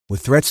With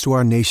threats to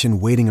our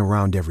nation waiting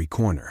around every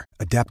corner,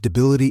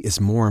 adaptability is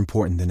more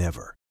important than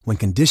ever. When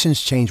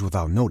conditions change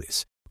without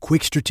notice,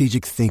 quick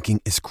strategic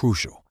thinking is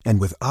crucial.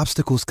 And with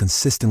obstacles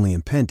consistently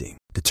impending,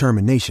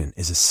 determination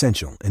is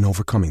essential in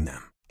overcoming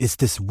them. It's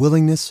this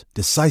willingness,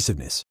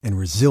 decisiveness, and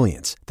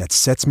resilience that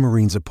sets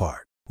Marines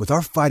apart. With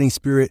our fighting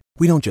spirit,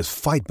 we don't just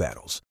fight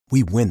battles,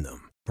 we win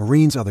them.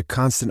 Marines are the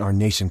constant our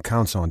nation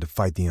counts on to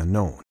fight the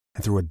unknown.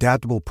 And through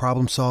adaptable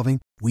problem solving,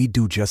 we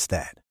do just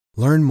that.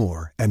 Learn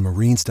more at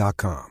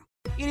marines.com.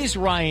 It is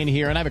Ryan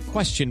here, and I have a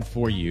question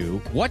for you.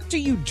 What do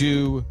you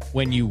do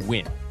when you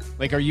win?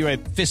 Like, are you a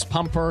fist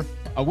pumper,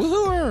 a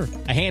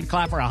woohooer, a hand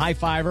clapper, a high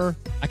fiver?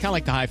 I kind of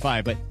like the high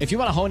five, but if you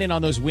want to hone in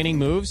on those winning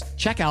moves,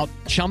 check out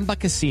Chumba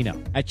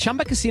Casino. At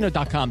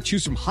ChumbaCasino.com,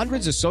 choose from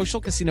hundreds of social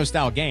casino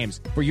style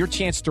games for your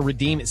chance to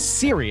redeem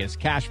serious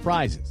cash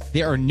prizes.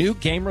 There are new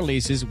game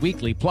releases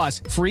weekly,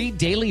 plus free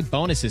daily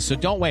bonuses. So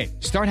don't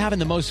wait. Start having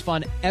the most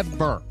fun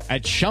ever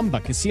at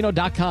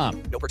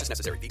ChumbaCasino.com. No purchase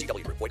necessary.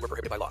 VGW. Void where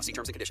prohibited by law. See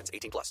terms and conditions.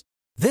 18+.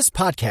 This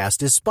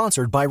podcast is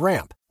sponsored by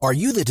Ramp. Are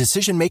you the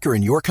decision maker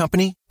in your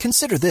company?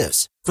 Consider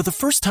this. For the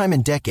first time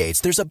in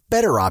decades, there's a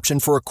better option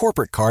for a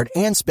corporate card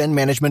and spend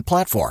management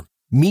platform.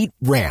 Meet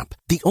Ramp,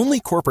 the only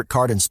corporate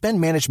card and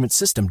spend management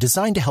system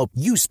designed to help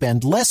you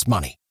spend less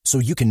money so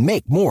you can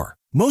make more.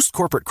 Most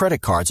corporate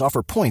credit cards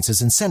offer points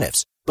as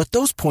incentives, but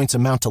those points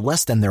amount to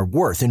less than their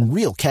worth in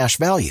real cash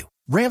value.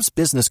 Ramp's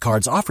business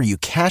cards offer you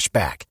cash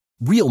back,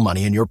 real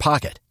money in your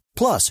pocket.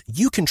 Plus,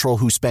 you control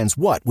who spends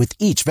what with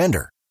each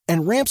vendor.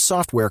 And Ramp's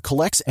software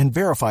collects and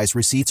verifies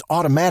receipts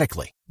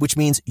automatically, which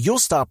means you'll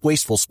stop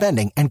wasteful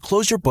spending and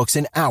close your books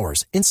in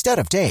hours instead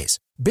of days.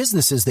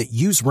 Businesses that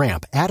use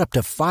Ramp add up to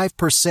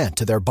 5%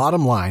 to their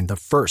bottom line the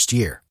first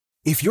year.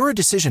 If you're a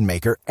decision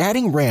maker,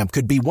 adding Ramp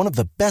could be one of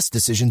the best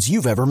decisions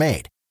you've ever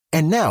made.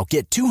 And now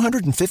get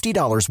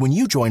 $250 when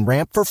you join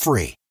Ramp for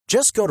free.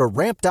 Just go to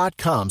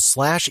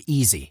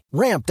ramp.com/easy.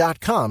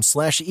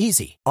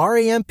 Ramp.com/easy.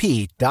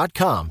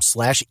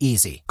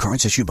 RAMP.com/easy.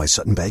 Cards issued by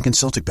Sutton Bank and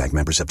Celtic Bank,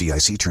 members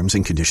FDIC. Terms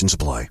and conditions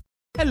apply.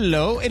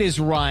 Hello, it is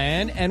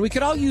Ryan, and we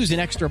could all use an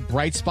extra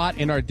bright spot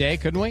in our day,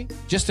 couldn't we?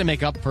 Just to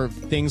make up for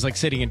things like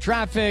sitting in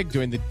traffic,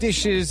 doing the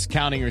dishes,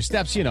 counting your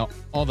steps, you know,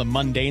 all the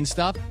mundane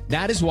stuff.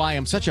 That is why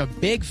I'm such a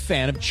big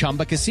fan of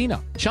Chumba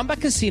Casino. Chumba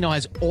Casino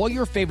has all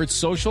your favorite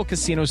social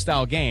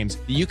casino-style games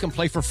that you can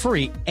play for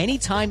free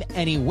anytime,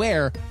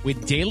 anywhere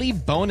with daily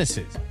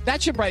bonuses.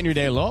 That should brighten your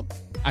day a little.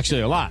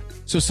 Actually, a lot.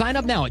 So sign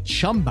up now at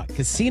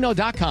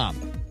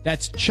ChumbaCasino.com.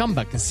 That's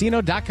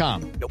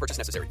ChumbaCasino.com. No purchase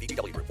necessary.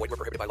 VGW. Void where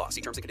prohibited by law. See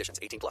terms and conditions.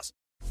 18+.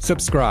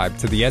 Subscribe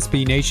to the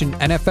SB Nation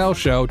NFL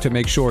show to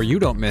make sure you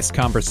don't miss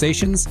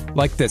conversations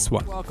like this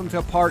one. Welcome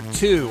to part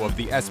 2 of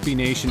the SB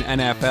Nation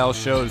NFL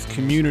show's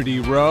Community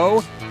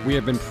Row. We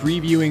have been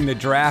previewing the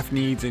draft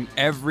needs in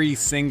every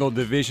single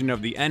division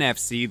of the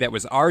NFC. That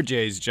was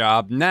RJ's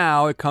job.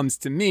 Now it comes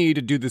to me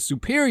to do the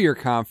superior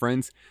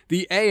conference,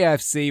 the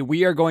AFC.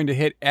 We are going to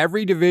hit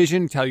every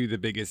division, tell you the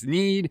biggest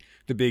need,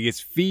 the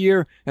biggest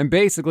fear, and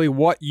basically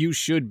what you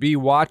should be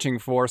watching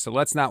for. So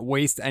let's not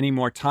waste any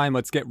more time.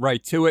 Let's get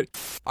right to it.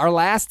 Our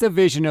last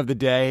division of the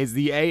day is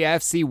the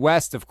AFC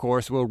West, of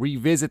course. We'll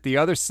revisit the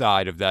other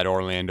side of that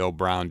Orlando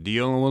Brown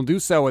deal, and we'll do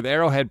so with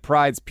Arrowhead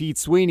Pride's Pete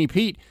Sweeney.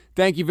 Pete,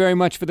 thank you very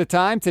much for the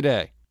time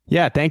today.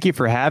 Yeah, thank you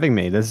for having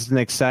me. This is an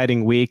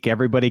exciting week.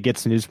 Everybody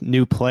gets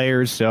new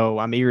players, so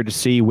I'm eager to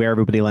see where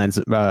everybody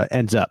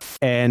ends up.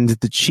 And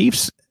the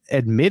Chiefs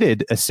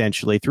admitted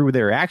essentially through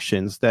their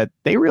actions that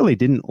they really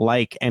didn't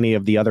like any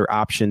of the other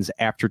options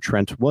after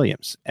Trent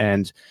Williams.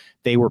 And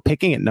they were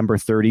picking at number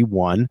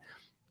 31,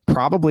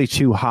 probably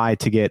too high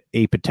to get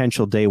a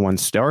potential day one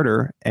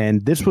starter.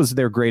 And this was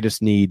their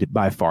greatest need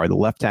by far, the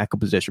left tackle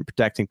position,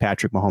 protecting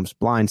Patrick Mahomes'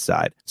 blind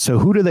side. So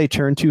who do they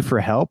turn to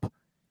for help?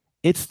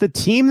 It's the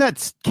team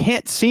that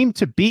can't seem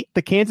to beat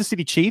the Kansas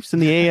City Chiefs in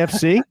the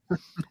AFC.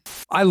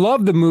 I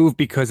love the move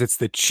because it's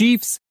the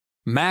Chiefs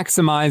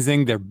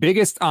maximizing their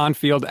biggest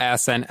on-field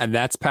asset, and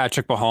that's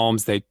Patrick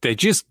Mahomes. They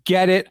just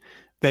get it.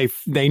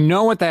 They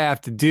know what they have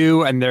to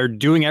do, and they're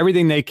doing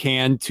everything they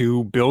can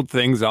to build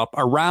things up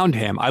around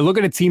him. I look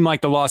at a team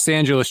like the Los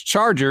Angeles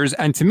Chargers,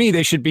 and to me,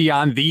 they should be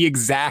on the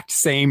exact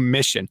same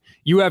mission.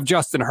 You have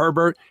Justin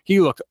Herbert.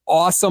 He looked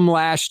awesome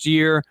last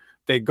year.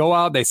 They go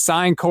out, they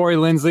sign Corey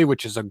Linsley,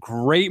 which is a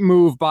great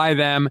move by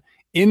them.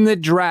 In the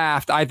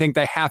draft, I think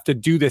they have to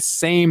do the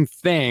same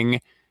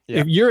thing. Yeah.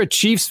 If you're a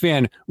Chiefs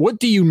fan, what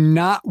do you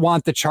not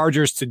want the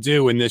Chargers to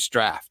do in this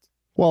draft?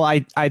 Well, I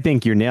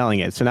think you're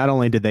nailing it. So not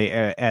only did they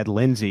add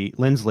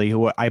Linsley,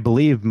 who I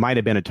believe might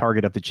have been a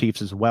target of the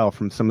Chiefs as well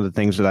from some of the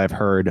things that I've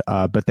heard,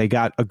 but they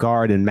got a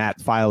guard in Matt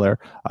Filer.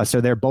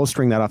 So they're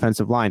bolstering that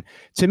offensive line.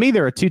 To me,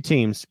 there are two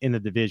teams in the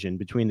division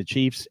between the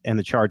Chiefs and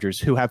the Chargers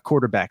who have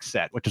quarterbacks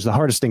set, which is the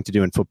hardest thing to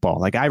do in football.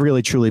 Like, I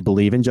really, truly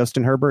believe in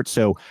Justin Herbert.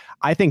 So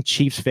I think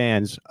Chiefs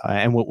fans,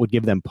 and what would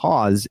give them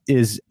pause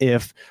is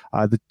if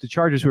the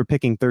Chargers who are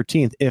picking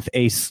 13th, if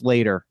a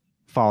Slater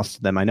falls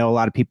to them. I know a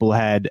lot of people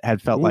had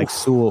felt like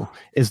Sewell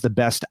is the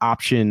best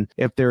option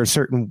if there are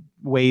certain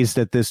ways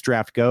that this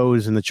draft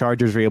goes and the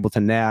Chargers are able to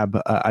nab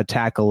a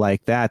tackle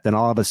like that, then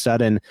all of a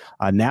sudden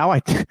now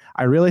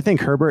I really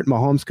think Herbert and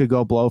Mahomes could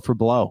go blow for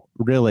blow,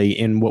 really,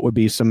 in what would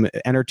be some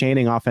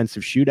entertaining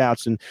offensive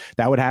shootouts. And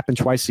that would happen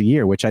twice a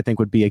year, which I think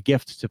would be a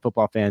gift to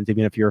football fans,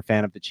 even if you're a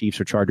fan of the Chiefs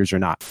or Chargers or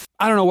not.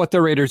 I don't know what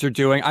the Raiders are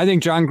doing. I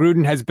think John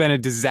Gruden has been a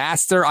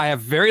disaster. I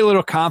have very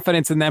little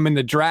confidence in them in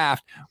the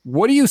draft.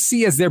 What do you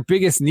see as their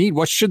biggest need?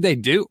 What should they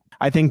do?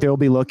 I think they'll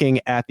be looking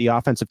at the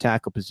offensive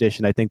tackle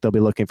position. I think they'll be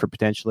looking for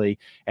potentially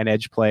an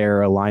edge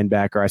player, a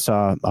linebacker. I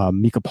saw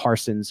Micah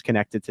Parsons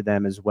connected to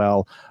them as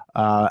well.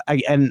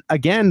 And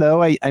again,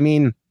 though, I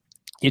mean,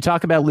 you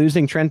talk about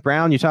losing Trent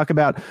Brown, you talk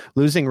about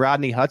losing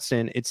Rodney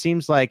Hudson. It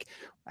seems like,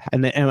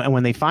 and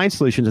when they find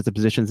solutions at the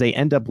positions, they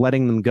end up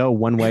letting them go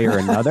one way or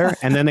another,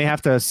 and then they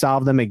have to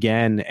solve them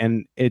again.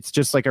 And it's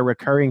just like a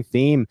recurring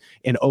theme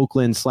in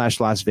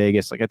Oakland/Las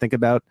Vegas. Like I think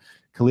about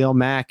Khalil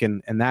Mack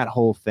and that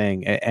whole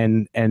thing,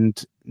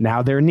 and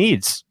now their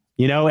needs,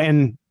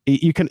 and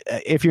you can,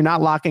 if you're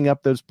not locking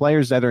up those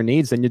players that are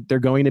needs, then they're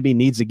going to be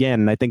needs again.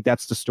 And I think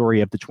that's the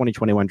story of the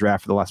 2021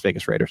 draft for the Las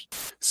Vegas Raiders.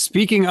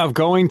 Speaking of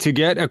going to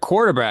get a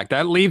quarterback,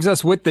 that leaves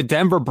us with the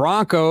Denver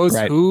Broncos,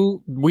 right,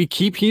 who we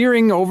keep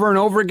hearing over and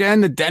over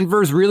again that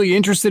Denver's really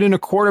interested in a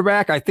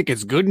quarterback. I think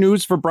it's good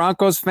news for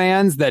Broncos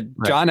fans that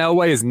right, John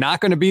Elway is not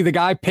going to be the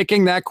guy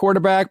picking that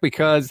quarterback,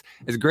 because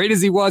as great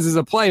as he was as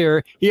a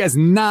player, he has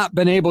not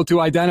been able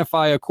to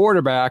identify a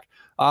quarterback.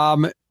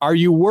 Are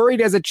you worried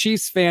as a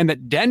Chiefs fan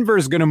that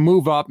Denver's going to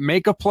move up,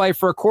 make a play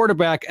for a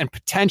quarterback, and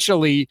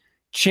potentially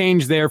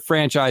change their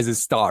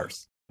franchise's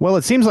stars? Well,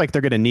 it seems like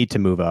they're going to need to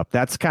move up.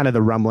 That's kind of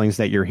the rumblings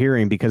that you're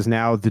hearing, because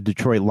now the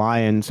Detroit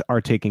Lions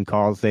are taking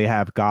calls. They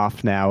have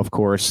Goff now, of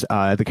course.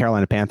 The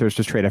Carolina Panthers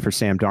just traded for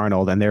Sam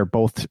Darnold, and they're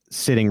both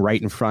sitting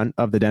right in front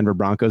of the Denver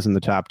Broncos in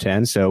the top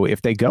 10. So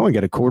if they go and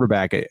get a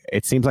quarterback,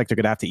 it seems like they're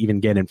going to have to even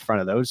get in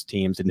front of those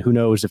teams. And who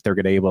knows if they're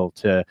going to be able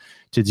to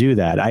do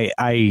that.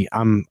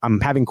 I'm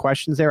having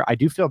questions there. I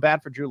do feel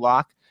bad for Drew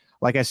Lock.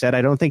 Like I said,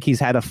 I don't think he's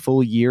had a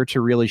full year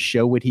to really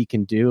show what he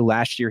can do.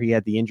 Last year, he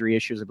had the injury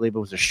issues. I believe it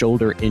was a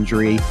shoulder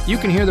injury. You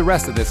can hear the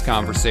rest of this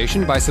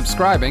conversation by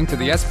subscribing to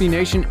the SB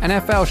Nation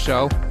NFL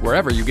show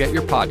wherever you get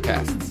your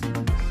podcasts.